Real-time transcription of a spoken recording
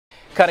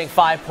Cutting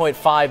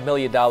 $5.5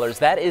 million.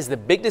 That is the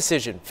big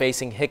decision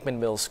facing Hickman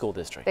Mills School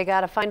District. They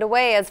got to find a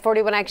way. As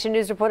 41 Action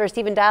News reporter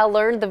Stephen Dial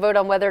learned, the vote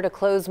on whether to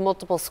close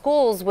multiple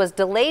schools was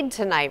delayed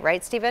tonight.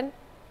 Right, Stephen?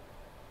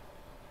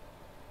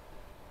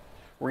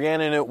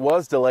 Rhiannon, it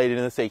was delayed, and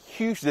it's a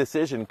huge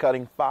decision,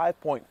 cutting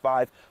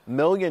 $5.5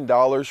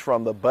 million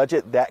from the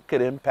budget that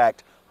could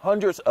impact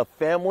hundreds of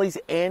families,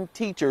 and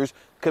teachers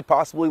could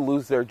possibly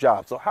lose their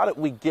jobs. So how did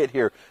we get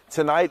here?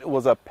 Tonight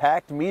was a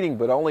packed meeting,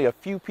 but only a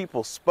few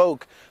people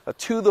spoke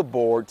to the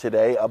board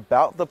today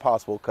about the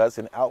possible cuts.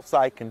 An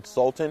outside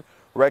consultant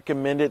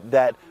recommended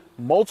that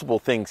multiple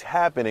things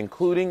happen,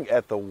 including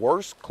at the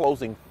worst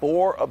closing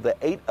 4 of the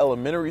 8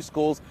 elementary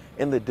schools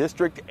in the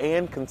district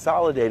and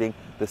consolidating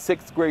the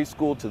 6th grade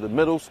school to the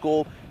middle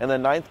school and the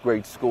 9th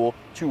grade school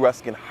to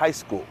Ruskin High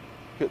School.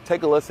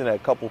 Take a listen at a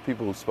couple of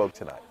people who spoke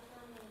tonight.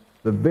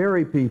 The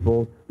very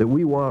people that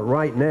we want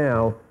right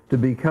now to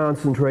be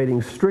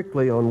concentrating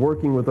strictly on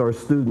working with our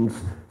students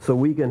so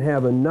we can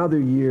have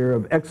another year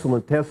of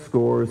excellent test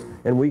scores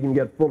and we can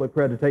get full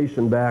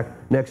accreditation back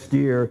next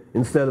year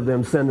instead of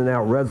them sending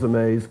out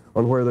resumes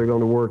on where they're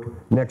going to work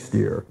next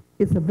year.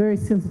 It's a very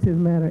sensitive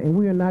matter, and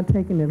we are not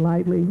taking it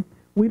lightly.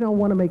 We don't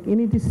want to make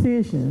any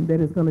decision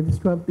that is going to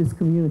disrupt this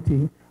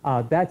community.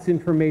 That's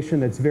information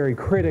that's very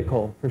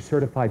critical for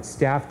certified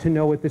staff to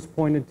know at this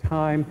point in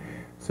time,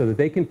 so that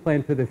they can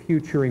plan for the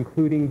future,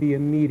 including the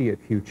immediate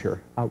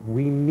future.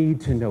 We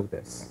need to know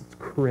this. It's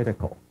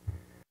critical.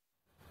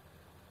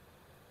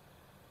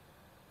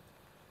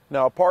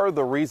 Now, part of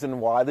the reason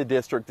why the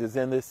district is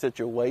in this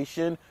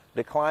situation,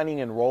 declining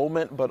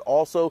enrollment, but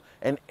also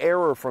an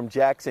error from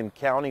Jackson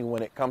County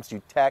when it comes to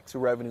tax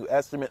revenue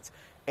estimates,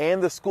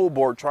 and the school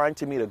board trying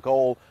to meet a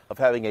goal of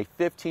having a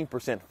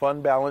 15%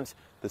 fund balance.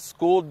 The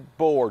school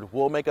board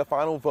will make a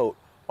final vote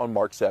on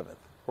March 7th.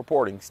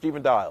 Reporting,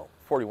 Stephen Dial,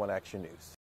 41 Action News.